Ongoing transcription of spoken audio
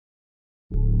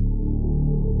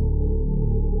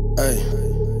Hey,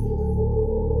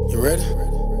 you ready?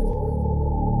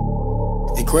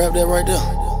 Hey, grab that right there.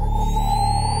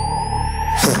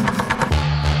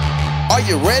 Are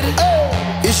you ready?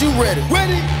 Hey. Is you ready?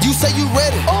 Ready. You say you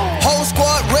ready. Whole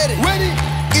squad ready. Ready.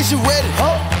 Is you ready?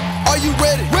 Are you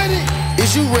ready? Ready.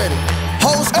 Is you ready?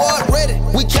 Whole squad ready.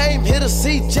 We came here to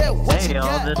see Jet. Hey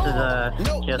y'all, this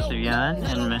is Joseph Young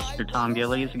and Mr. Tom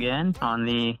Gillies again on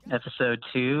the episode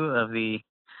 2 of the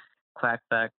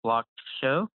Quackback Block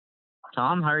Show.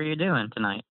 Tom, how are you doing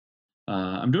tonight?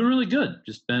 I'm doing really good.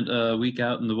 Just spent a week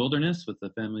out in the wilderness with a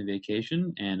family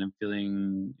vacation, and I'm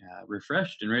feeling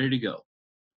refreshed and ready to go.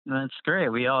 That's great.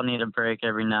 We all need a break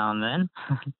every now and then.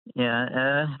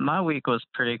 My week was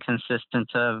pretty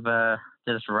consistent of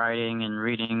just writing and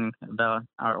reading about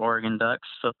our Oregon Ducks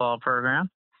football program.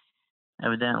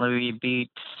 Evidently, we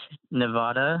beat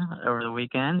Nevada over the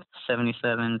weekend,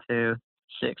 77-6,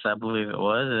 I believe it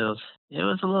was. It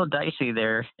was a little dicey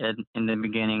there in the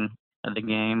beginning of the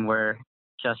game, where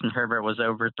Justin Herbert was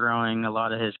overthrowing a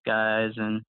lot of his guys,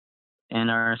 and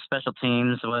our special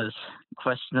teams was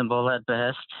questionable at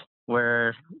best.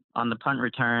 Where on the punt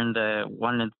return, the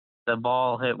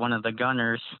ball hit one of the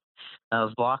gunners that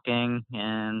was blocking,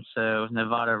 and so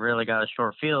Nevada really got a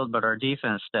short field, but our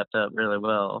defense stepped up really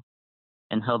well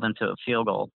and held them to a field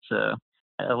goal. So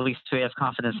at least we have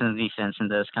confidence in the defense in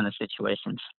those kind of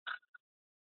situations.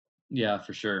 Yeah,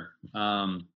 for sure.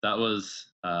 That was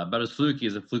about as fluky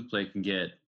as a fluke play can get.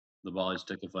 The ball just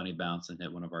took a funny bounce and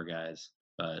hit one of our guys.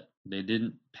 But they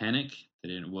didn't panic. They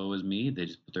didn't woe is me. They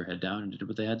just put their head down and did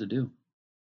what they had to do.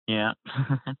 Yeah.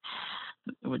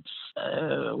 which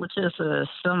is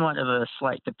somewhat of a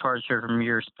slight departure from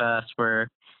years past, where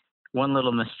one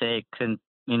little mistake can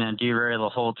derail the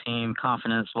whole team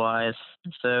confidence wise.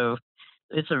 So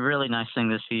it's a really nice thing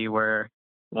to see where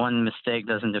one mistake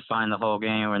doesn't define the whole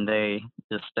game when they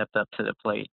just stepped up to the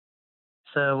plate.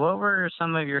 So what were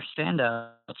some of your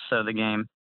standouts of the game?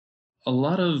 A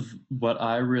lot of what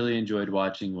I really enjoyed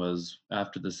watching was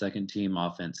after the second team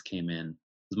offense came in.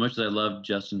 As much as I loved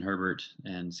Justin Herbert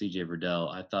and CJ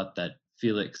Verdell, I thought that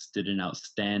Felix did an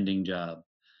outstanding job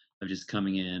of just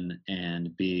coming in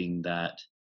and being that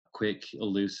quick,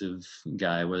 elusive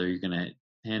guy, whether you're going to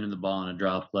hand him the ball on a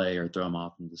draw play or throw him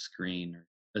off into the screen. Or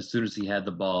as soon as he had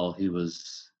the ball, he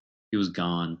was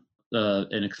gone.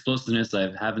 An explosiveness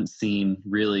I haven't seen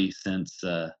really since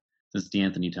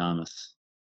DeAnthony Thomas.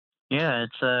 Yeah,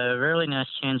 it's a really nice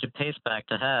change of pace back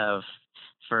to have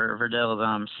for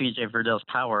Verdell's CJ Verdell's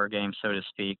power game, so to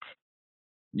speak.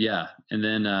 Yeah, and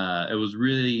then it was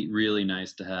really, really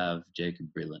nice to have Jacob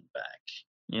Breland back.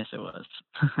 Yes, it was.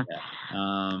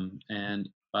 And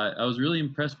I was really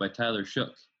impressed by Tyler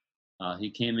Shook. He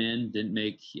came in, didn't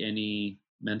make any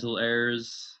mental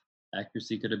errors.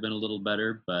 Accuracy could have been a little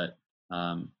better, but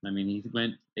he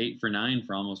went 8 for 9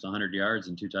 for almost 100 yards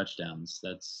and 2 touchdowns.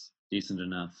 That's decent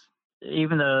enough.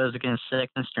 Even though it was against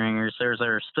second stringers, there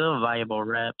are still valuable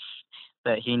reps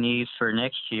that he needs for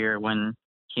next year when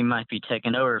he might be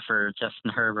taking over for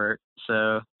Justin Herbert.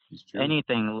 So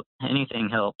anything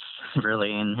helps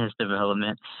really in his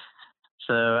development.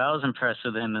 So I was impressed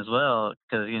with him as well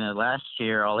because last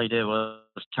year all he did was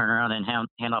turn around and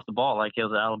hand off the ball like he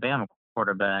was an Alabama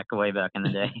quarterback way back in the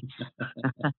day.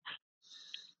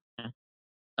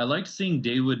 I liked seeing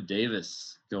Dawood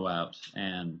Davis go out,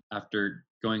 and after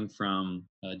going from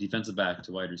defensive back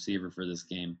to wide receiver for this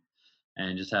game,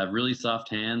 and just have really soft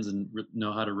hands and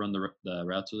know how to run the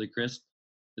routes really crisp.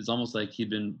 It's almost like he'd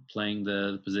been playing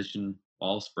the position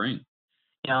all spring.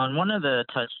 Yeah, and one of the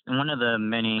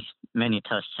many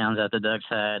touchdowns that the Ducks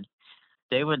had,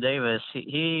 Dawood Davis,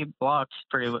 he blocked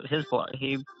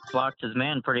he blocked his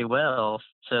man pretty well.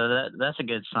 So that's a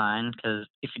good sign because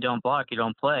if you don't block, you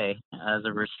don't play as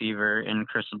a receiver in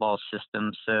Cristobal's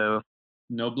system. So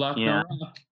no block, yeah, no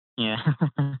rock. Yeah.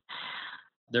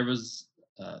 There was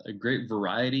a great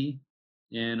variety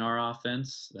in our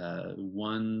offense.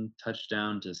 1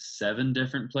 touchdown to 7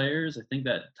 different players. I think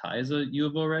that ties a U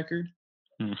of O record.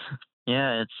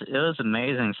 Yeah, it was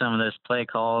amazing some of those play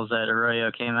calls that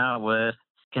Arroyo came out with.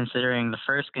 Considering the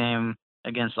first game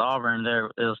against Auburn,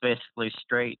 it was basically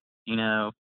straight,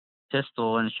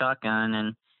 pistol and shotgun,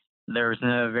 and there was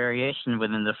no variation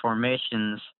within the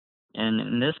formations. And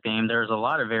in this game, there was a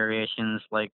lot of variations,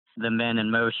 like the men in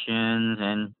motion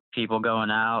and people going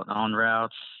out on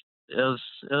routes. It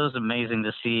was amazing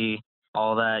to see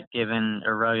all that, given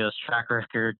Arroyo's track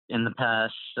record in the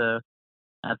past. So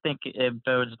I think it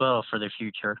bodes well for the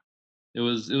future. It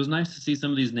was nice to see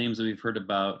some of these names that we've heard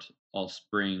about all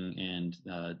spring and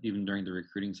even during the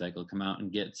recruiting cycle come out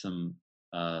and get some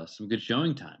good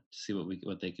showing time to see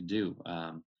what they could do.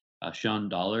 Sean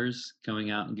Dollars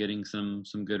coming out and getting some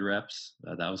good reps.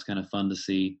 That was kind of fun to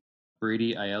see.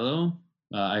 Brady Aiello,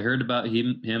 I heard about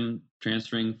him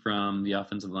transferring from the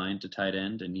offensive line to tight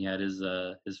end, and he had his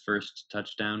first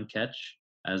touchdown catch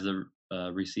as a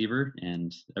receiver,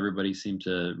 and everybody seemed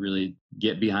to really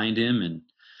get behind him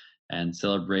and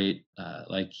celebrate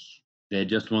like they had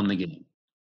just won the game.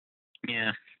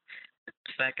 Yeah,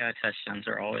 fat guy touchdowns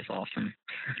are always awesome.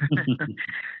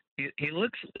 He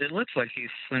looks it looks like he's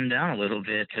slimmed down a little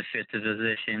bit to fit the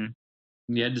position.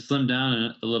 He had to slim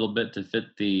down a little bit to fit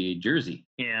the jersey.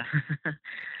 Yeah.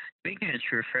 Speaking of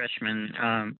true freshmen,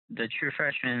 the true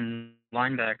freshman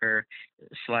linebacker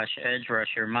slash edge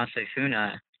rusher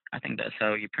Masefuna, I think that's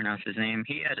how you pronounce his name.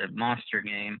 He had a monster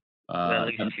game with at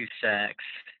least 2 sacks.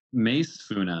 Mace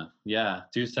Funa, yeah,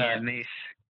 2 Yeah, sacks, Mace.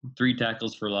 3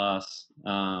 tackles for loss.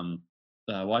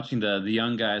 Watching the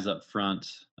young guys up front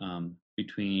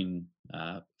between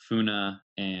Funa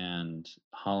and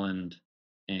Holland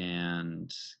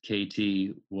and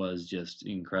KT was just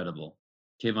incredible.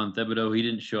 Kayvon Thibodeau, he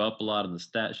didn't show up a lot on the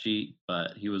stat sheet,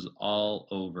 but he was all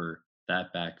over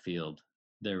that backfield.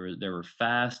 They were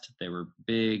fast, they were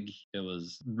big. It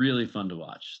was really fun to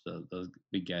watch those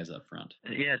big guys up front.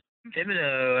 Yeah,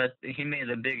 Thibodeau, he made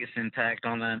the biggest impact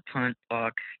on that punt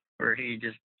block where he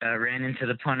just ran into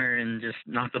the punter and just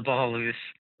knocked the ball loose.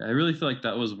 I really feel like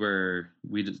that was where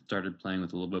we just started playing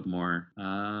with a little bit more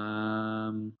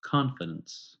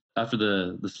confidence. After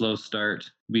the slow start,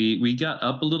 we got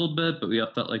up a little bit, but we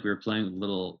felt like we were playing with a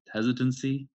little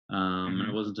hesitancy. And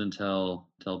it wasn't until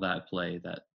that play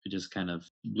that it just kind of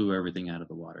blew everything out of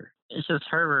the water. It's just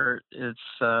Herbert. It's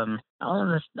I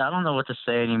don't know what to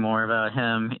say anymore about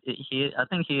him. I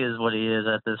think he is what he is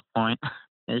at this point.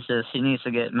 It's just he needs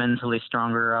to get mentally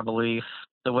stronger, I believe.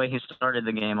 The way he started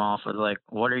the game off was like,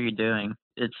 what are you doing?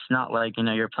 It's not like,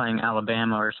 you're playing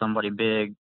Alabama or somebody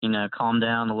big. Calm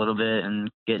down a little bit and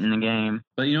get in the game.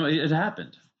 But, it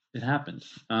happened. It happened.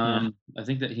 I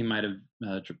think that he might have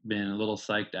been a little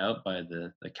psyched out by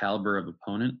the caliber of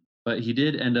opponent. But he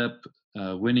did end up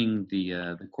winning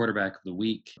the quarterback of the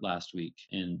week last week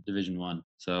in Division One.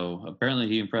 So apparently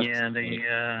he impressed.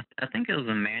 Yeah, I think it was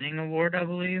a Manning Award, I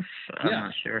believe. I'm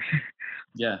not sure.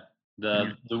 Yeah,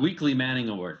 the weekly Manning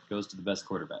Award goes to the best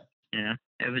quarterback. Yeah,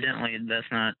 evidently that's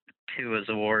not Tua's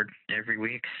award every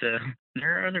week. So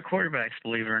there are other quarterbacks,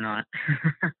 believe it or not.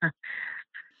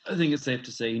 I think it's safe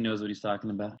to say he knows what he's talking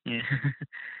about. Yeah.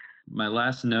 My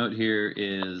last note here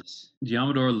is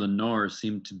Diamador Lenore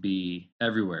seemed to be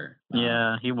everywhere.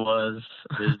 Yeah, he was.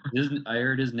 I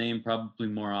heard his name probably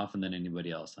more often than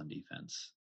anybody else on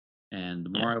defense. And the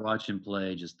more I watch him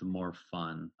play, just the more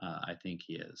fun I think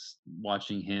he is.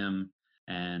 Watching him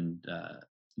and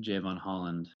Javon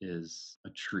Holland is a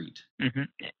treat. Mm-hmm.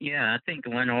 Yeah, I think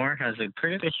Lenore has a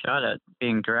pretty good shot at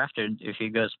being drafted if he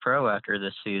goes pro after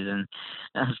this season.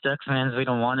 As Ducks fans, we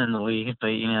don't want him in the league, but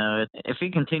if he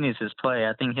continues his play,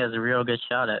 I think he has a real good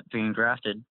shot at being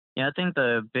drafted. Yeah, I think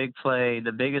the biggest play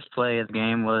of the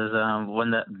game was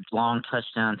when that long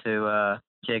touchdown to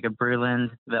Jacob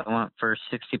Breland that went for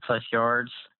 60-plus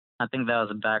yards. I think that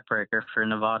was a backbreaker for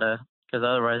Nevada because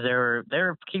otherwise they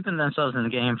were keeping themselves in the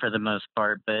game for the most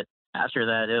part. But after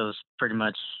that, it was pretty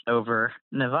much over.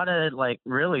 Nevada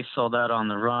really sold out on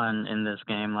the run in this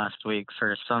game last week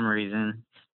for some reason.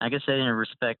 I guess they didn't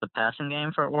respect the passing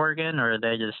game for Oregon, or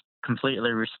they just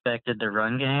completely respected the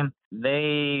run game.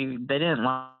 They didn't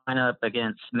line up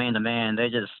against man-to-man. They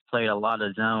just played a lot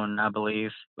of zone, I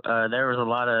believe. There was a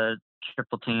lot of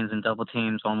triple teams and double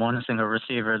teams on one single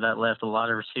receiver that left a lot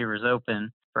of receivers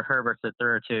open for Herbert to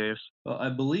throw to. Well, I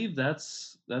believe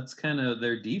that's kind of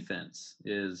their defense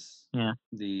is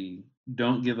the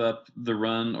don't give up the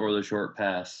run or the short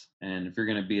pass. And if you're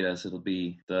going to beat us, it'll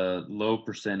be the low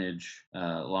percentage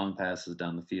long passes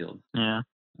down the field. Yeah.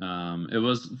 It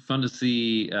was fun to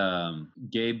see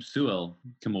Gabe Sewell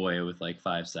come away with 5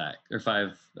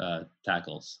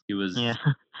 tackles. He was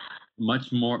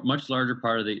much larger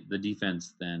part of the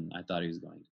defense than I thought he was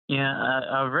going to. Yeah,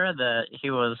 I read that he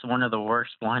was one of the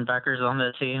worst linebackers on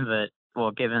the team, but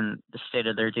given the state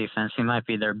of their defense, he might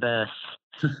be their best.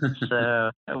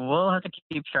 So we'll have to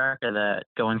keep track of that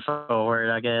going forward,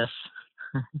 I guess.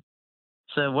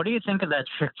 So what do you think of that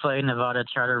trick play Nevada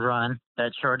tried to run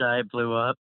that Chordite blew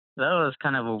up? That was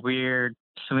kind of a weird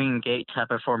swing gate type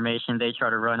of formation they tried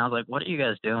to run. I was like, what are you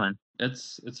guys doing?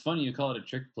 It's funny you call it a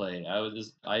trick play. I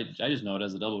just know it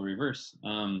as a double reverse.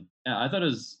 I thought it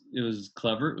was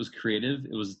clever. It was creative.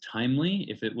 It was timely.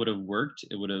 If it would have worked,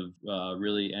 it would have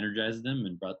really energized them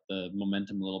and brought the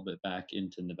momentum a little bit back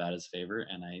into Nevada's favor.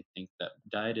 And I think that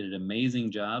Dye did an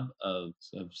amazing job of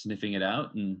sniffing it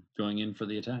out and going in for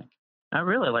the attack. I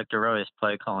really liked Arroyo's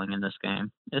play calling in this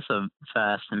game. It's a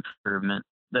vast improvement.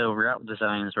 The route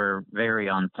designs were very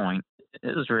on point.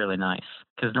 It was really nice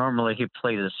because normally he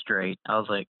plays it straight. I was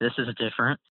like, this is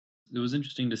different. It was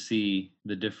interesting to see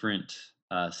the different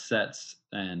sets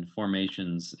and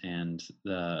formations, and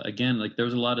again, like there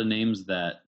was a lot of names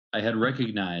that I had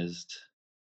recognized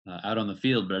out on the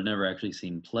field, but I'd never actually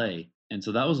seen play. And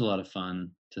so that was a lot of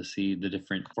fun to see the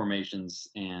different formations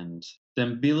and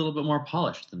them be a little bit more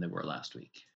polished than they were last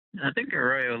week. I think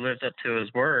Arroyo lived up to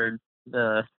his word.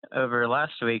 Over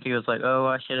last week, he was like, "Oh,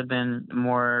 I should have been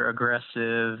more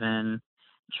aggressive and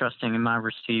trusting in my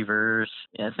receivers."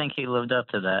 Yeah, I think he lived up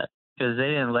to that because they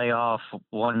didn't lay off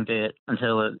one bit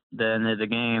until the end of the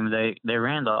game. They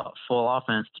ran the full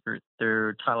offense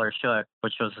through Tyler Shuck,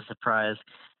 which was a surprise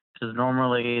because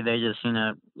normally they just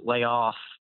lay off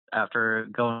after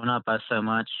going up by so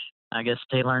much. I guess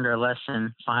they learned their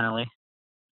lesson finally.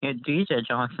 Yeah, DJ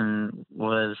Johnson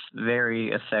was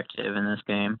very effective in this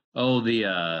game. Oh,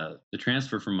 the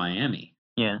transfer from Miami.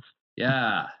 Yes.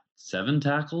 Yeah, 7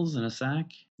 tackles and a sack.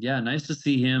 Yeah, nice to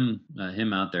see him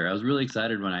out there. I was really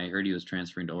excited when I heard he was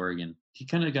transferring to Oregon. He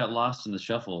kind of got lost in the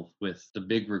shuffle with the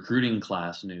big recruiting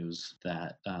class news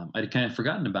that I'd kind of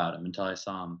forgotten about him until I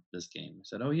saw him this game. I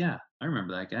said, "Oh yeah, I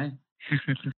remember that guy."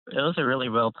 It was a really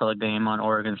well-played game on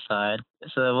Oregon's side.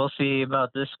 So we'll see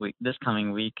about this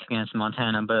coming week against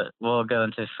Montana, but we'll go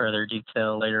into further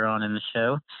detail later on in the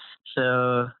show.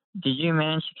 So did you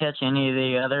manage to catch any of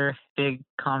the other big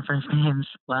conference games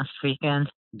last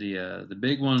weekend? The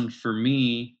big one for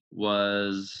me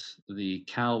was the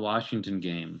Cal-Washington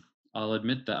game. I'll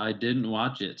admit that I didn't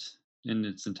watch it in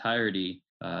its entirety.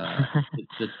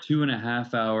 The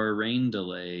 2.5-hour rain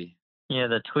delay. Yeah,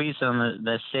 the tweets on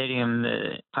the stadium,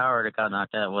 the power that got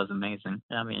knocked out was amazing.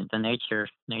 I mean, the nature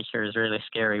is really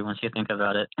scary once you think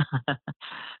about it.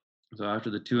 So after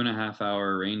the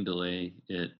 2.5-hour rain delay,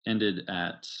 it ended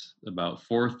at about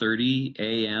 4:30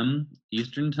 a.m.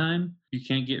 Eastern time. You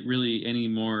can't get really any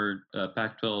more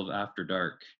Pac-12 after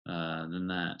dark than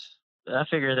that. I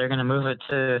figure they're going to move it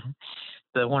to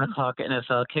the 1 o'clock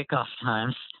NFL kickoff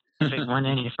times if it went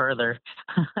any further.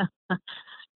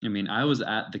 I mean, I was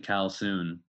at the Cal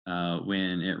Soon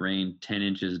when it rained 10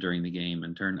 inches during the game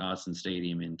and turned Austin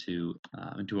Stadium into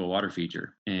a water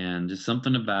feature. And just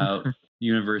something about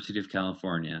University of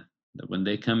California that when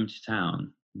they come to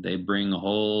town, they bring a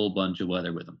whole bunch of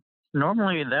weather with them.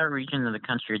 Normally, that region of the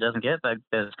country doesn't get like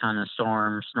this kind of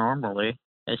storms normally.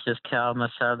 It's just Cal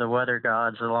must have the weather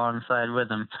gods alongside with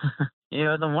them.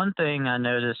 The one thing I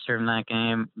noticed from that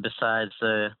game, besides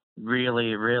the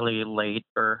really, really late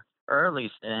or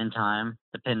early end time,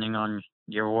 depending on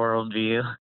your worldview,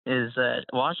 is that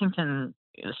Washington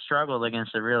struggled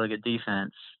against a really good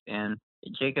defense, and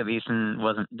Jacob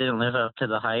Eason didn't live up to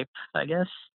the hype, I guess,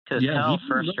 because Cal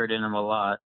frustrated him a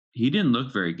lot. He didn't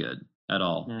look very good at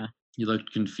all. Yeah. He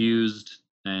looked confused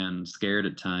and scared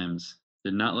at times.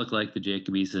 Did not look like the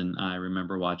Jacob Eason I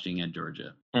remember watching at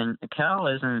Georgia. And Cal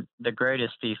isn't the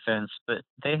greatest defense, but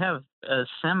they have a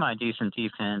semi-decent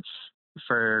defense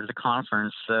for the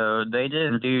conference, so they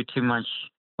didn't do too much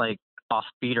like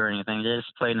offbeat or anything. They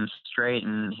just played him straight,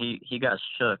 and he got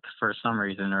shook for some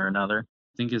reason or another.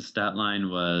 I think his stat line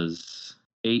was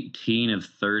 18 of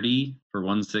 30 for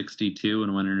 162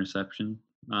 and 1 interception.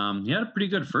 He had a pretty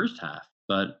good first half,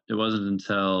 but it wasn't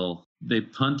until they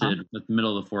punted at the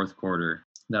middle of the fourth quarter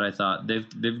that I thought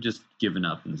they've just given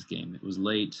up in this game. It was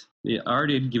late. They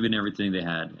already had given everything they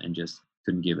had and just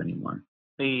couldn't give anymore.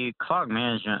 The clock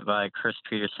management by Chris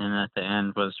Peterson at the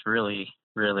end was really,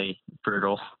 really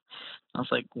brutal. I was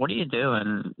like, what are you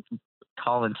doing?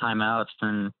 Calling timeouts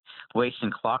and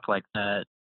wasting clock like that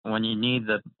when you need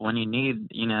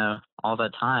all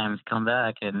that time to come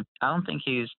back. And I don't think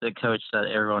he's the coach that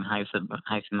everyone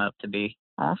hypes him up to be.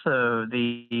 Also,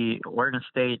 the Oregon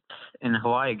State and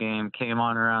Hawaii game came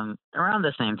on around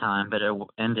the same time, but it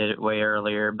ended way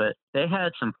earlier. But they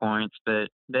had some points, but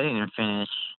they didn't finish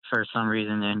for some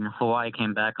reason, and Hawaii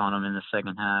came back on them in the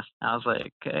second half. I was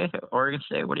like, okay, Oregon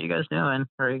State, what are you guys doing?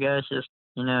 Are you guys just,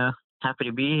 happy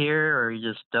to be here, or are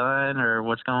you just done, or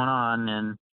what's going on?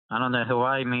 And I don't know,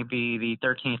 Hawaii may be the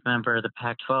 13th member of the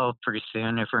Pac-12 pretty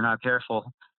soon if we're not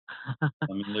careful. I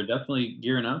mean, they're definitely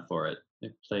gearing up for it.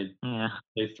 They've played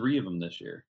 3 of them this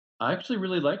year. I actually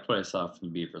really liked what I saw from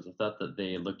the Beavers. I thought that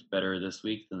they looked better this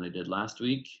week than they did last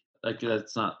week. Like,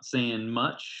 that's not saying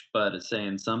much, but it's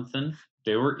saying something.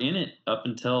 They were in it up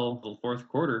until the fourth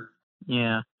quarter.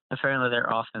 Yeah, apparently their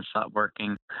offense stopped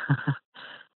working.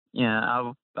 Yeah,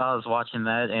 I was watching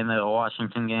that in the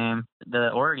Washington game.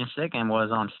 The Oregon State game was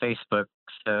on Facebook,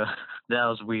 so that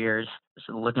was weird.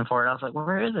 So looking for it, I was like,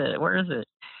 where is it?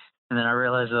 and then I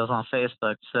realized it was on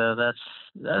Facebook. So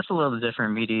that's a little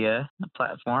different media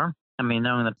platform. I mean,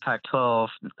 knowing the Pac-12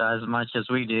 as much as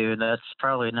we do, that's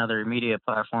probably another media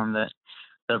platform that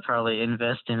they'll probably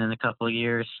invest in a couple of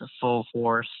years, full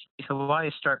force.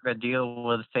 Hawaii struck a deal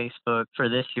with Facebook for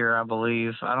this year, I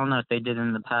believe. I don't know if they did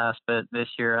in the past, but this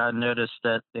year I noticed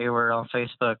that they were on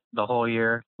Facebook the whole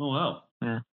year. Oh wow.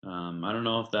 Yeah. I don't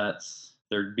know if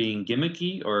they're being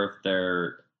gimmicky or if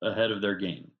they're ahead of their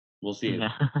game. We'll see.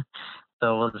 Yeah.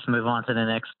 So we'll just move on to the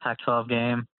next Pac-12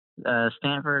 game.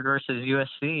 Stanford versus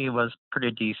USC was pretty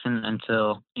decent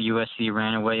until USC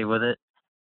ran away with it,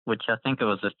 which I think it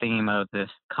was the theme of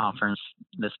this conference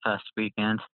this past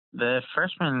weekend. The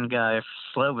freshman guy,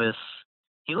 Slovis,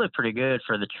 he looked pretty good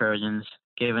for the Trojans,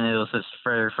 given it was his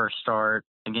very first start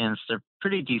against a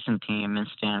pretty decent team in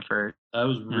Stanford. I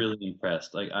was really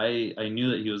impressed. Like I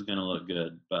knew that he was going to look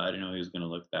good, but I didn't know he was going to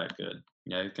look that good.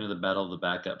 Yeah, kind of the battle of the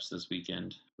backups this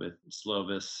weekend with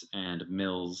Slovis and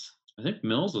Mills. I think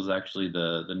Mills was actually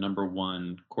the number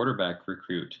one quarterback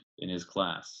recruit in his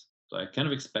class. So I kind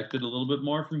of expected a little bit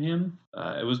more from him.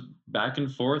 It was back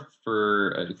and forth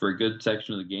for a good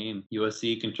section of the game.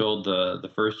 USC controlled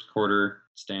the first quarter.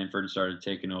 Stanford started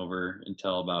taking over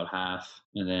until about half,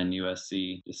 and then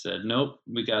USC just said, "Nope,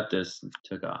 we got this," and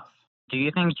took off. Do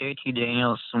you think JT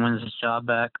Daniels wins his job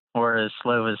back, or is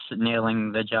Slovis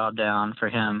nailing the job down for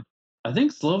him? I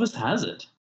think Slovis has it.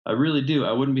 I really do.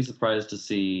 I wouldn't be surprised to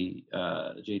see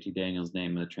JT Daniels'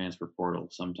 name in the transfer portal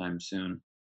sometime soon.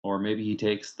 Or maybe he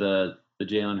takes the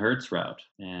Jalen Hurts route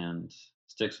and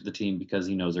sticks with the team because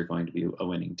he knows they're going to be a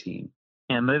winning team.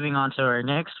 Yeah, moving on to our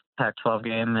next Pac-12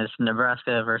 game is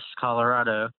Nebraska versus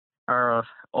Colorado. Our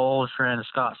old friend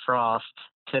Scott Frost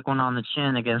took one on the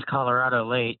chin against Colorado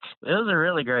late. It was a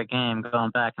really great game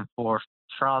going back and forth.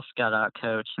 Frost got out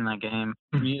coached in that game.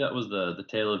 To me, that was the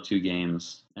tale of two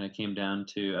games, and it came down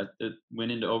to it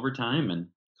went into overtime, and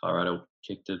Colorado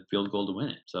kicked a field goal to win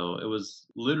it. So it was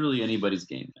literally anybody's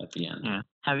game at the end. Yeah.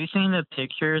 Have you seen the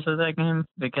pictures of that game?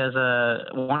 Because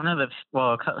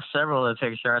several of the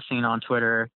pictures I've seen on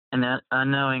Twitter, and that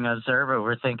unknowing observer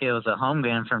would think it was a home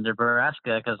game from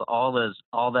Nebraska because all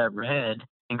that red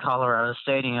in Colorado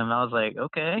Stadium. I was like,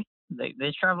 okay,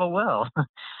 they travel well.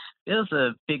 It was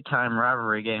a big time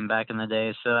rivalry game back in the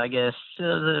day, so I guess it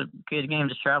was a good game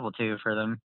to travel to for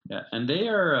them. Yeah, and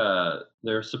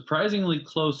they're surprisingly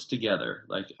close together.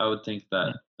 Like I would think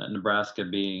that Nebraska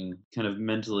being kind of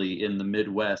mentally in the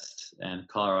Midwest and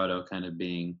Colorado kind of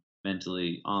being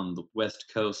mentally on the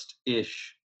West Coast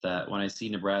ish. That when I see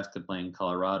Nebraska playing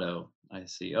Colorado, I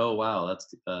see, oh wow,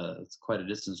 that's quite a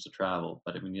distance to travel.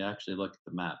 But when you actually look at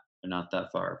the map, they're not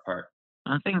that far apart.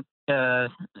 I think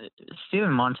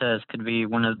Steven Montez could be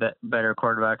one of the better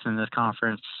quarterbacks in this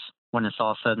conference when it's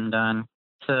all said and done.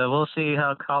 So we'll see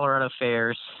how Colorado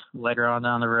fares later on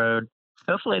down the road.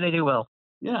 Hopefully they do well.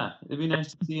 Yeah, it'd be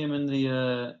nice to see him in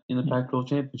the Pac-12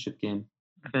 championship game.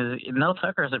 Because Mel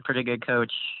Tucker's a pretty good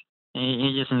coach.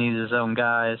 He just needs his own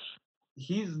guys.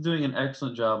 He's doing an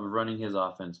excellent job of running his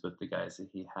offense with the guys that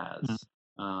he has.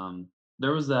 Mm-hmm.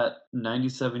 There was that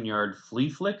 97-yard flea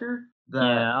flicker.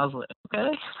 Yeah, I was like,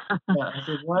 okay. Yeah, I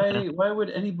said, why would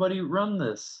anybody run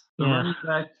this? The running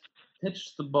back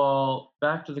pitched the ball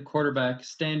back to the quarterback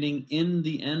standing in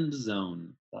the end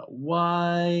zone.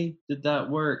 Why did that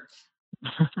work?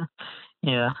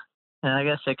 Yeah, and I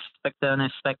guess expect the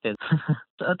unexpected.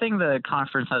 I think the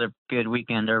conference had a good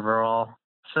weekend overall.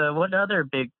 So what other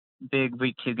big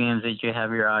week 2 games did you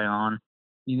have your eye on?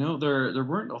 You know, there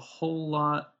weren't a whole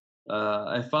lot.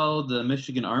 I followed the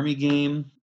Michigan Army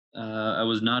game. I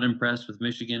was not impressed with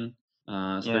Michigan,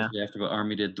 especially after what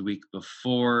Army did the week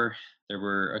before. There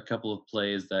were a couple of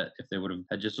plays that if they would have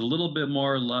had just a little bit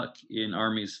more luck in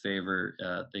Army's favor,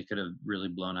 they could have really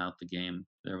blown out the game.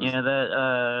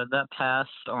 That pass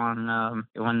on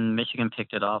when Michigan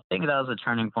picked it off, I think that was a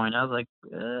turning point. I was like,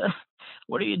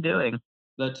 what are you doing?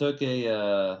 That took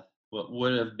a what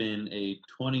would have been a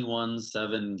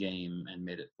 21-7 game and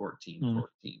made it 14-14.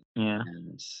 Yeah.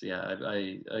 And yeah,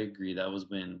 I agree. That was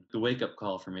when the wake-up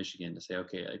call for Michigan to say,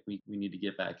 okay, like we need to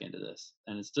get back into this.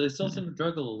 And it still seemed to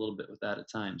struggle a little bit with that at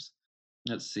times.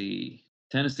 Let's see.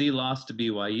 Tennessee lost to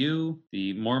BYU.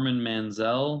 The Mormon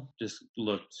Manziel just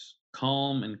looked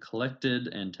calm and collected,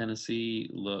 and Tennessee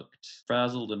looked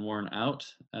frazzled and worn out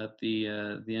at the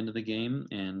end of the game,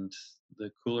 and the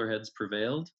cooler heads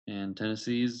prevailed, and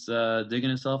Tennessee's digging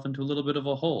itself into a little bit of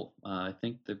a hole. I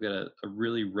think they've got a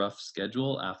really rough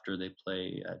schedule after they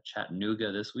play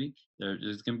Chattanooga this week.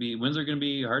 Wins are going to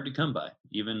be hard to come by,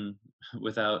 even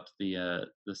without the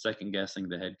second guessing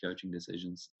the head coaching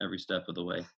decisions every step of the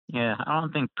way. Yeah, I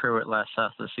don't think Pruitt lasts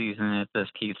out the season if this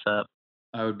keeps up.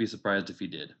 I would be surprised if he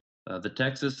did. The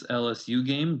Texas LSU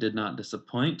game did not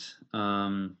disappoint.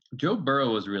 Joe Burrow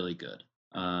was really good.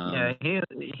 Yeah,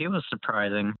 he was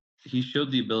surprising. He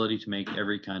showed the ability to make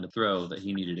every kind of throw that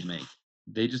he needed to make.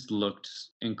 They just looked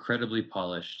incredibly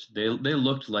polished. They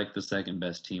looked like the second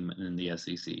best team in the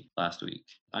SEC last week.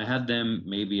 I had them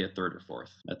maybe a third or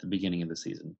fourth at the beginning of the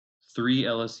season. 3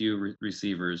 LSU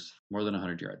receivers, more than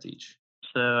 100 yards each.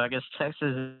 So I guess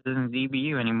Texas isn't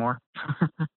DBU anymore.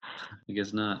 I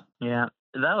guess not. Yeah,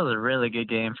 that was a really good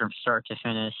game from start to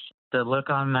finish. The look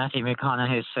on Matthew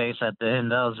McConaughey's face at the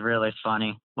end, that was really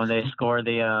funny when they scored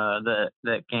the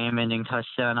game-ending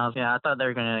touchdown. I thought they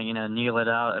were gonna kneel it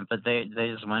out, but they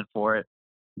just went for it.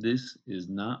 This is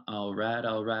not all right.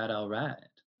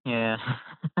 Yeah,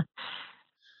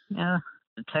 yeah.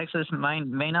 Texas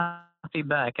may not be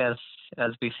back as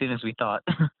soon as we thought.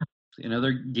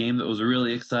 Another game that was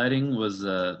really exciting was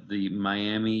the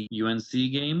Miami UNC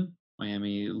game.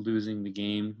 Miami losing the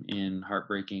game in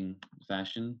heartbreaking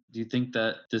fashion. Do you think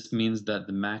that this means that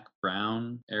the Mac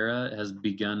Brown era has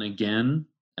begun again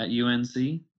at UNC?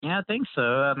 Yeah, I think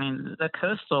so. I mean,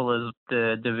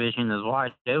 the division is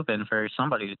wide open for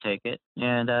somebody to take it,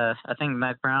 and I think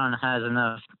Mac Brown has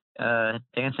enough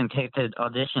dancing tape to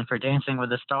audition for Dancing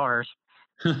with the Stars.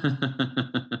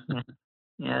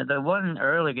 Yeah, the one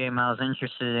early game I was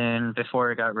interested in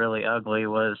before it got really ugly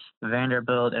was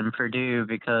Vanderbilt and Purdue,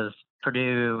 because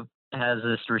Purdue has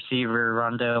this receiver,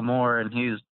 Rondale Moore, and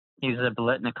he's a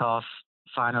Biletnikoff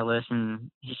finalist, and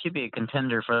he should be a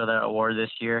contender for that award this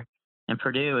year. And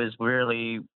Purdue is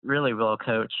really, really well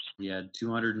coached. He had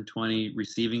 220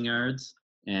 receiving yards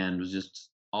and was just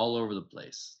all over the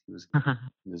place. He was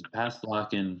pass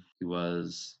blocking, he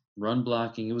was run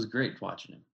blocking. It was great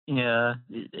watching him. Yeah,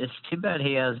 it's too bad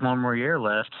he has one more year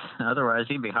left. Otherwise,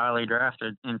 he'd be highly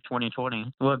drafted in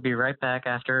 2020. We'll be right back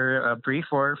after a brief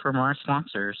word from our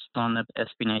sponsors on the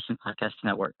SB Nation Podcast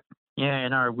Network. Yeah,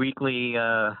 in our weekly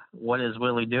What is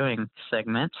Willie Doing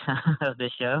segment of the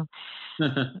show,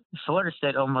 Florida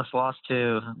State almost lost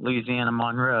to Louisiana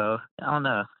Monroe. I don't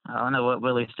know what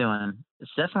Willie's doing.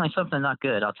 It's definitely something not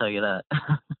good, I'll tell you that.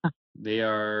 They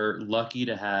are lucky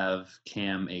to have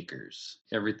Cam Akers.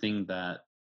 Everything that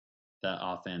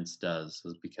offense does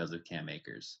was because of Cam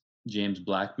Akers. James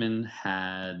Blackman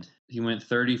went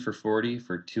 30 for 40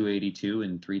 for 282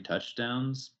 and 3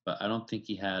 touchdowns, but I don't think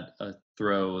he had a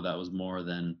throw that was more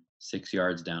than 6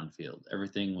 yards downfield.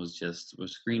 Everything was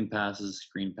screen passes,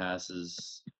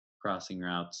 crossing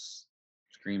routes,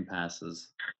 screen passes.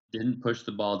 Didn't push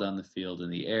the ball down the field in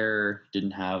the air,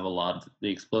 didn't have a lot of the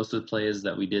explosive plays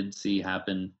that we did see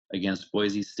happen against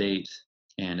Boise State.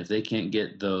 And if they can't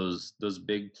get those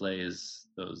big plays,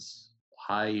 those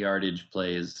high yardage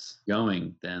plays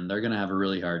going, then they're going to have a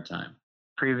really hard time.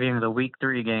 Previewing the week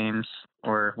 3 games,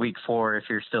 or week 4 if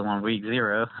you're still on week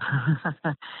 0.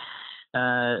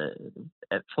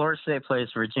 Florida State plays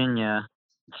Virginia,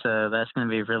 so that's going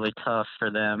to be really tough for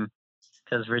them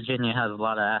because Virginia has a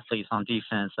lot of athletes on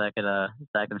defense that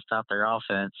can stop their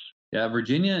offense. Yeah,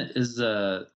 Virginia is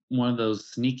one of those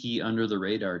sneaky under the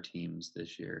radar teams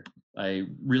this year. I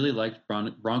really liked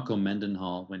Bronco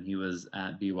Mendenhall when he was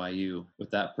at BYU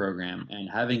with that program, and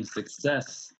having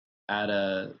success at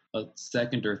a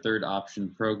second or third option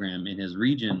program in his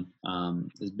region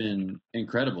has been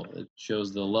incredible. It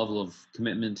shows the level of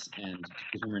commitment and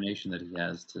determination that he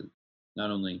has to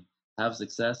not only have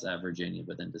success at Virginia,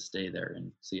 but then to stay there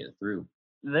and see it through.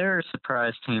 They're a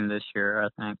surprise team this year, I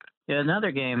think. Yeah,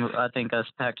 another game I think us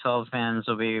Pac-12 fans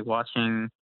will be watching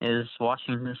is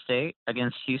Washington State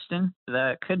against Houston.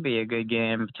 That could be a good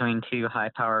game between two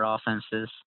high-powered offenses.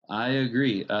 I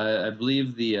agree. I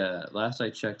believe the last I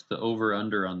checked, the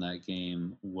over-under on that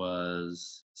game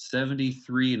was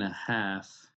 73.5.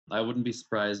 I wouldn't be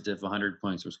surprised if 100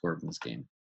 points were scored in this game.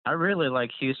 I really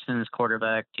like Houston's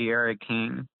quarterback, De'Ara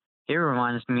King. He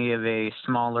reminds me of a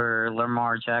smaller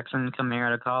Lamar Jackson coming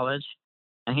out of college,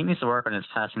 and he needs to work on his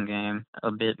passing game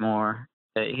a bit more.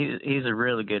 He's a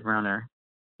really good runner.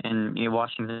 And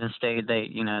Washington State,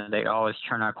 they always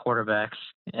turn out quarterbacks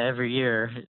every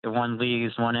year. One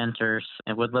leaves, one enters,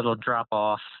 and with little drop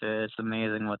off. It's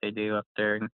amazing what they do up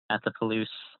there at the Palouse.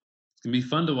 It's gonna be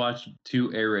fun to watch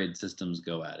two air raid systems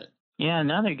go at it. Yeah,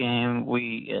 another game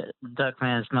we Duck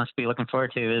fans must be looking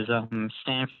forward to is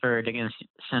Stanford against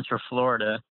Central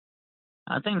Florida.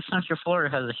 I think Central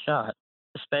Florida has a shot,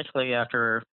 especially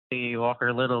after the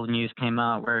Walker Little news came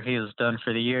out where he was done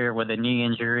for the year with a knee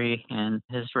injury, and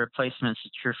his replacement's a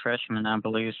true freshman, I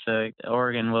believe. So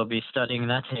Oregon will be studying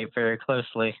that tape very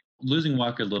closely. Losing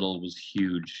Walker Little was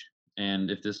huge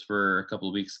And if this were a couple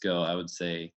of weeks ago, I would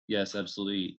say, yes,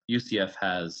 absolutely. UCF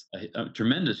has a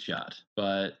tremendous shot.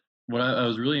 But what I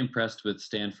was really impressed with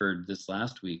Stanford this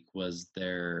last week was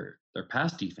their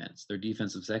pass defense, their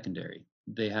defensive secondary.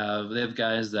 They have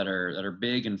guys that are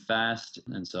big and fast,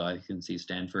 and so I can see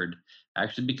Stanford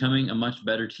actually becoming a much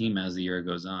better team as the year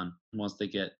goes on. Once they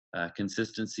get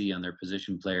consistency on their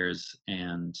position players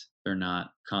and they're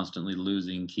not constantly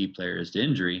losing key players to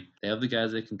injury, they have the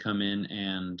guys that can come in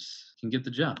and can get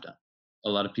the job done. A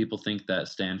lot of people think that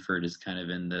Stanford is kind of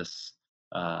in this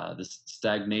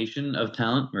stagnation of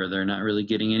talent where they're not really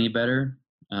getting any better,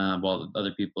 while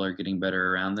other people are getting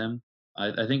better around them.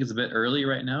 I think it's a bit early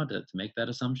right now to make that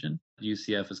assumption.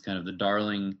 UCF is kind of the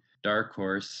dark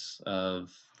horse of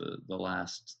the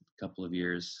last couple of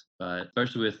years, but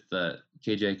especially with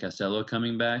KJ Costello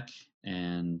coming back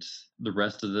and the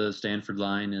rest of the Stanford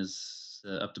line is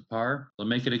up to par. So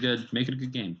make it a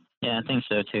good game. Yeah, I think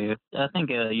so too. I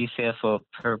think UCF will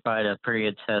provide a pretty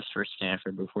good test for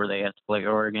Stanford before they have to play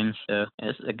Oregon, so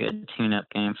it's a good tune-up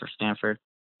game for Stanford.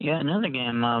 Yeah, another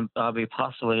game I'll be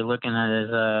possibly looking at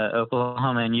is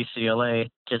Oklahoma and UCLA,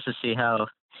 just to see how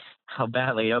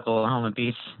badly Oklahoma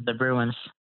beats the Bruins.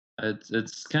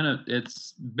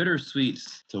 It's bittersweet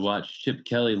to watch Chip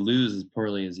Kelly lose as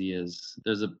poorly as he is.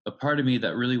 There's a part of me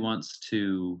that really wants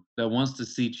to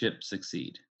see Chip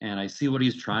succeed. And I see what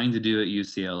he's trying to do at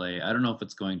UCLA. I don't know if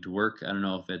it's going to work. I don't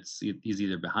know if he's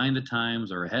either behind the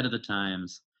times or ahead of the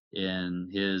times in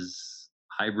his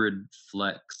hybrid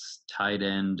flex tight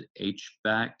end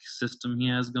H-back system he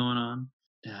has going on.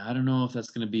 I don't know if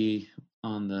that's going to be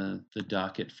on the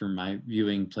docket for my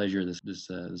viewing pleasure this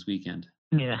weekend.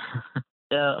 Yeah.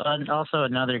 And also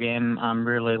another game I'm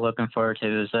really looking forward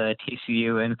to is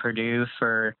TCU and Purdue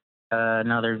for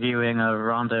another viewing of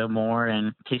Rondo Moore.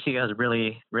 And TCU has a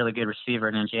really, really good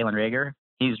receiver named Jalen Reagor.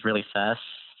 He's really fast.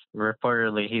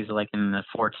 Reportedly, he's like in the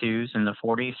 4.2s and the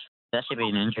 40s. That should be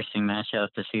an interesting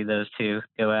matchup to see those two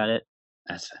go at it.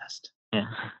 That's fast.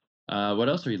 Yeah. What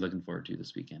else are you looking forward to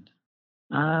this weekend?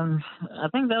 I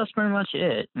think that was pretty much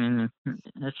it. I mean,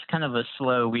 it's kind of a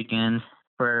slow weekend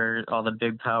where all the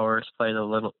big powers play the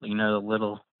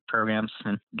little programs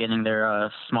and getting their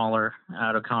smaller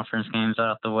out-of-conference games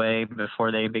out the way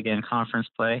before they begin conference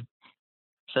play.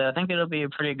 So I think it'll be a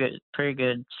pretty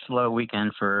good slow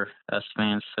weekend for us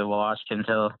fans to watch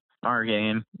until our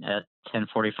game at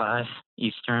 10:45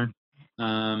 Eastern.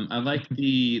 I like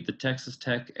the Texas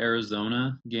Tech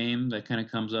Arizona game that kind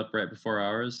of comes up right before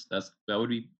ours. That would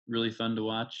be really fun to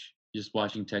watch. Just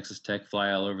watching Texas Tech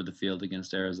fly all over the field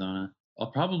against Arizona.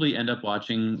 I'll probably end up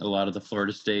watching a lot of the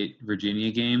Florida State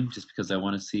Virginia game just because I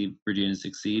want to see Virginia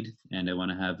succeed and I want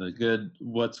to have a good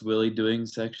 "What's Willie Doing"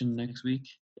 section next week.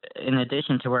 In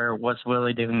addition to our "What's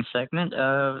Willie Doing" segment,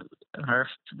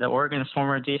 the Oregon's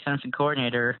former defensive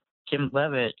coordinator Jim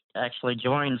Leavitt actually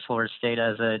joined Florida State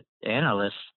as an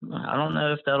analyst. I don't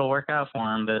know if that'll work out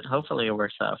for him, but hopefully it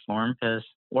works out for him because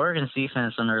Oregon's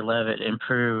defense under Leavitt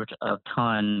improved a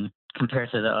ton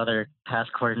compared to the other past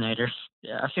coordinators.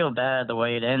 I feel bad the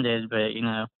way it ended, but,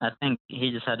 I think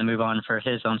he just had to move on for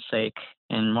his own sake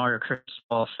and Mario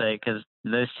Cristobal's sake because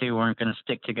those two weren't going to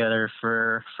stick together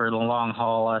for the long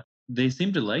haul. They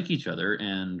seem to like each other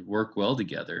and work well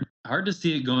together. Hard to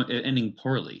see it ending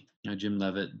poorly. Jim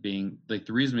Leavitt being like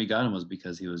the reason we got him was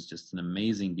because he was just an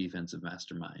amazing defensive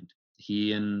mastermind.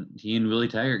 He and Willie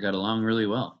Taggart got along really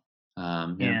well. He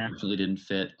unfortunately didn't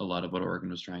fit a lot of what Oregon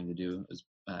was trying to do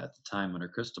at the time under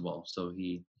Cristobal, so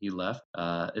he left.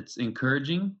 It's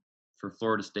encouraging for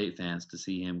Florida State fans to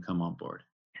see him come on board.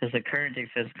 Because the current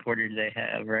defensive coordinator they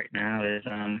have right now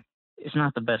is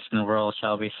not the best in the world,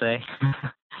 shall we say.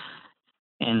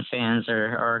 And fans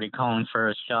are already calling for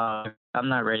a shot. I'm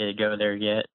not ready to go there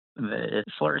yet. But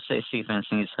Florida State's defense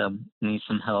needs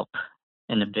some help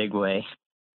in a big way.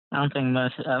 I don't think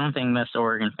most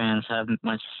Oregon fans have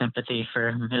much sympathy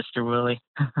for Mr. Willie.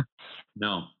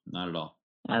 No, not at all.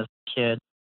 As a kid,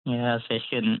 yeah, as they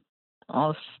shouldn't.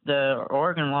 Also, the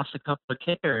Oregon lost a couple of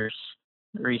kickers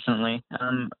recently.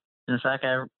 Zach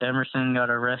Emerson got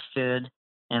arrested,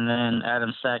 and then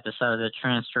Adam Sack decided to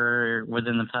transfer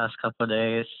within the past couple of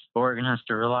days. Oregon has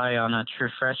to rely on a true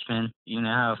freshman. You know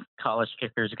how college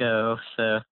kickers go,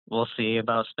 so we'll see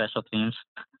about special teams.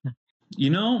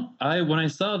 When I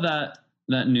saw that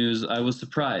news, I was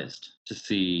surprised to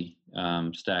see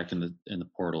Stack in the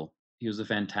portal. He was a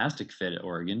fantastic fit at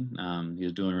Oregon. He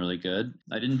was doing really good.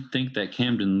 I didn't think that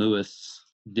Camden Lewis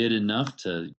did enough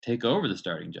to take over the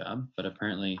starting job, but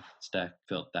apparently Stack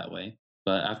felt that way.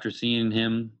 But after seeing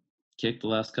him kick the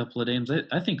last couple of games,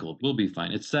 I think we'll be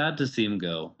fine. It's sad to see him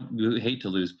go. We hate to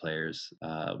lose players,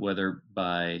 whether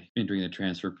by entering the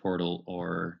transfer portal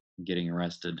or getting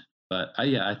arrested. But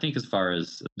I think as far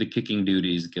as the kicking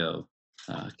duties go,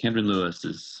 Camden Lewis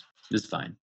is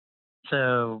fine.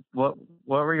 So what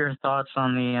were your thoughts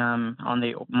on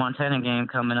the Montana game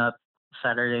coming up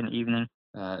Saturday evening?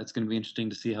 It's going to be interesting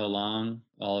to see how long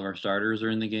all of our starters are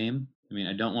in the game. I mean,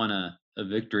 I don't want a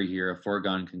victory here, a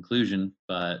foregone conclusion,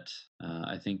 but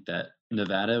I think that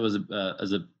Nevada was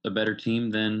a better team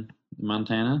than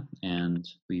Montana, and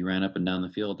we ran up and down the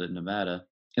field at Nevada.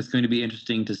 It's going to be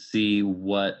interesting to see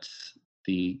what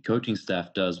the coaching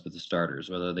staff does with the starters,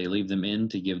 whether they leave them in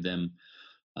to give them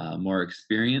more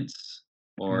experience,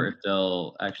 or if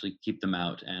they'll actually keep them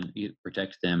out and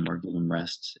protect them or give them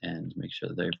rest and make sure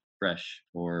that they're fresh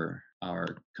for our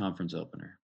conference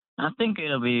opener. I think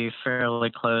it'll be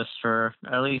fairly close for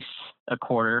at least a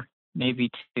quarter, maybe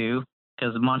two,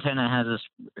 because Montana has this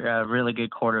really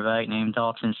good quarterback named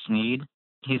Dalton Sneed.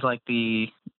 He's like the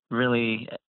really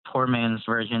poor man's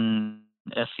version,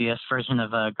 FCS version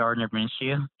of Gardner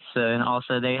Minshew. So, and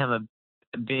also they have a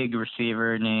big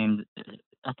receiver named,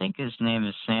 I think his name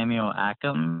is Samuel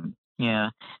Ackham. Yeah,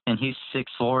 and he's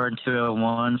 6'4" and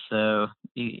 201, so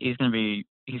he's gonna be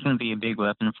a big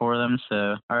weapon for them.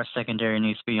 So our secondary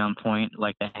needs to be on point,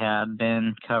 like they have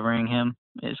been covering him.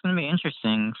 It's gonna be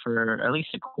interesting for at least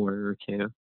a quarter or two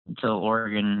until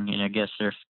Oregon, gets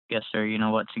their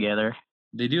together.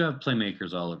 They do have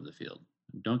playmakers all over the field.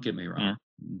 Don't get me wrong. Yeah.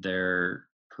 They're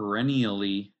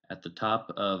perennially at the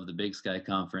top of the Big Sky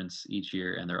Conference each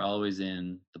year, and they're always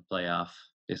in the playoff.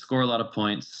 They score a lot of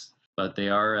points, but they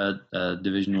are a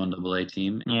Division I AA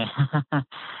team. Yeah.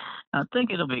 I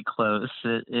think it'll be close.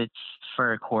 It's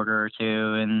for a quarter or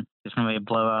two, and it's going to be a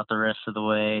blowout the rest of the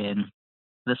way. And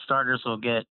the starters will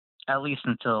get at least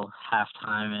until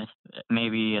halftime,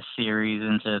 maybe a series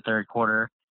into the third quarter.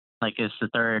 Like it's the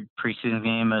third preseason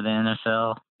game of the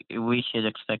NFL. We should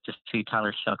expect to see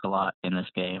Tyler Shuck a lot in this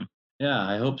game. Yeah,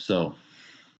 I hope so.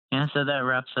 Yeah, so that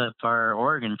wraps up our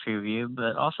Oregon preview.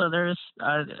 But also there's,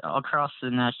 across the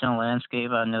national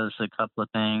landscape, I noticed a couple of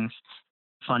things,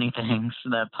 funny things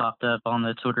that popped up on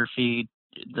the Twitter feed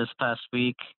this past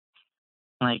week.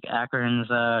 Like Akron's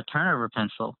turnover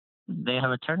pencil. They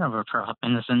have a turnover prop,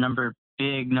 and it's a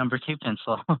big number 2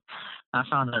 pencil. I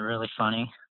found that really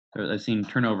funny. I've seen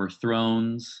turnover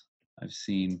thrones. I've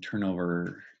seen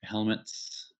turnover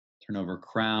helmets, turnover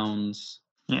crowns.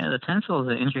 Yeah, the pencil is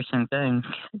an interesting thing,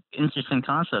 interesting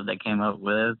concept they came up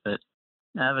with, but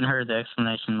I haven't heard the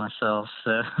explanation myself,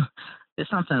 so it's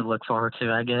something to look forward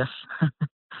to, I guess.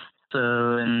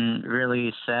 So, in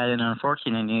really sad and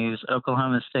unfortunate news,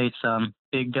 Oklahoma State's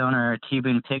big donor T.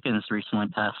 Boone Pickens recently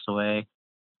passed away.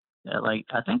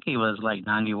 I think he was like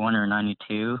 91 or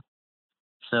 92.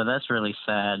 So that's really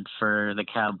sad for the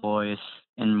Cowboys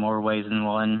in more ways than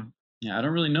one. Yeah, I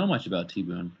don't really know much about T.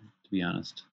 Boone, to be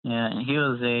honest. Yeah,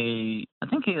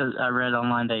 I read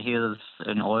online that he was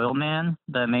an oil man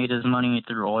that made his money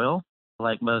through oil,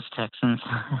 like most Texans.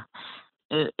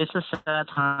 It's a sad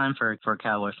time for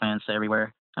Cowboy fans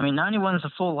everywhere. I mean, 91 is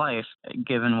a full life,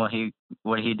 given what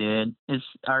he did.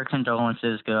 Our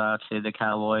condolences go out to the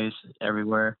Cowboys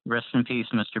everywhere. Rest in peace,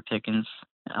 Mr. Pickens.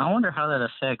 I wonder how that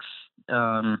affects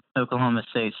Oklahoma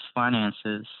State's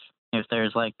finances. If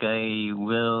there's like a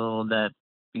will that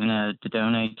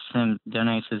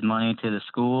donates his money to the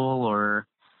school, or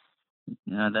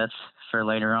that's for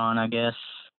later on, I guess.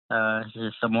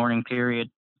 Just a mourning period.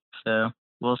 So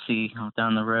we'll see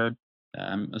down the road.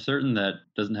 I'm certain that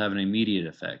doesn't have an immediate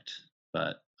effect,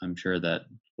 but I'm sure that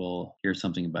we'll hear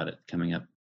something about it coming up.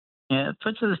 Yeah, it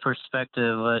puts into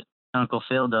perspective what Uncle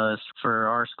Phil does for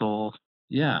our school.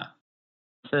 Yeah.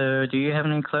 So do you have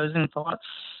any closing thoughts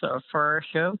for our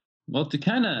show? Well, to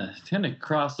kind of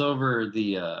cross over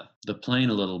the plane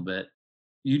a little bit,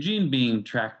 Eugene being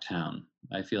track town,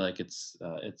 I feel like it's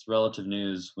relative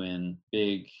news when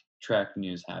big track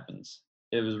news happens.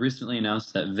 It was recently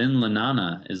announced that Vin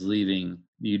Lanana is leaving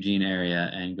the Eugene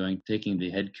area and taking the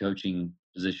head coaching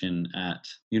position at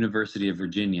University of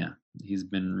Virginia. He's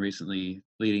been recently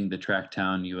leading the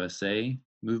Tracktown USA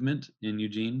movement in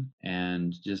Eugene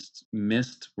and just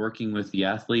missed working with the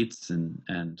athletes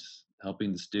and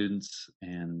helping the students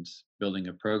and building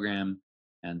a program.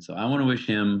 And so I want to wish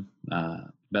him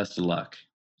best of luck.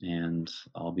 And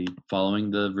I'll be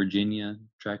following the Virginia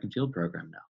track and field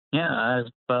program now. Yeah,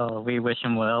 well, we wish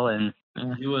him well. And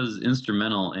he was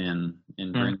instrumental in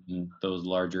bringing those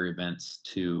larger events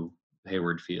to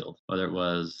Hayward Field, whether it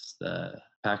was the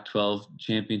Pac-12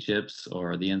 championships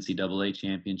or the NCAA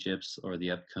championships or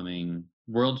the upcoming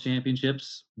World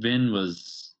Championships. Vin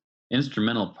was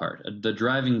instrumental part, the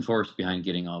driving force behind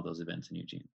getting all those events in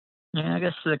Eugene. Yeah, I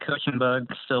guess the coaching bug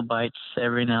still bites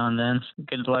every now and then.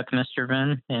 Good luck, Mr.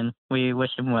 Vin, and we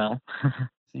wish him well.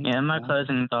 Yeah, my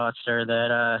closing thoughts are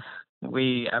that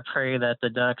I pray that the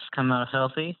Ducks come out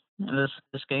healthy in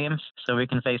this game so we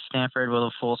can face Stanford with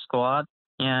a full squad.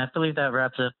 Yeah, I believe that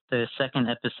wraps up the second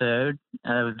episode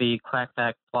of the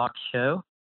Clackback Block Show.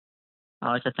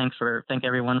 I'd like to thank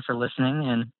everyone for listening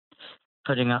and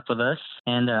putting up with us,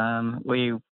 and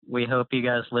we hope you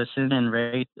guys listen and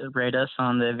rate us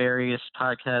on the various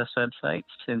podcast websites,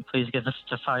 and please give us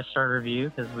a 5-star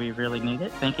review because we really need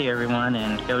it. Thank you, everyone,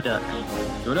 and go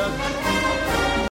Ducks. Go Ducks.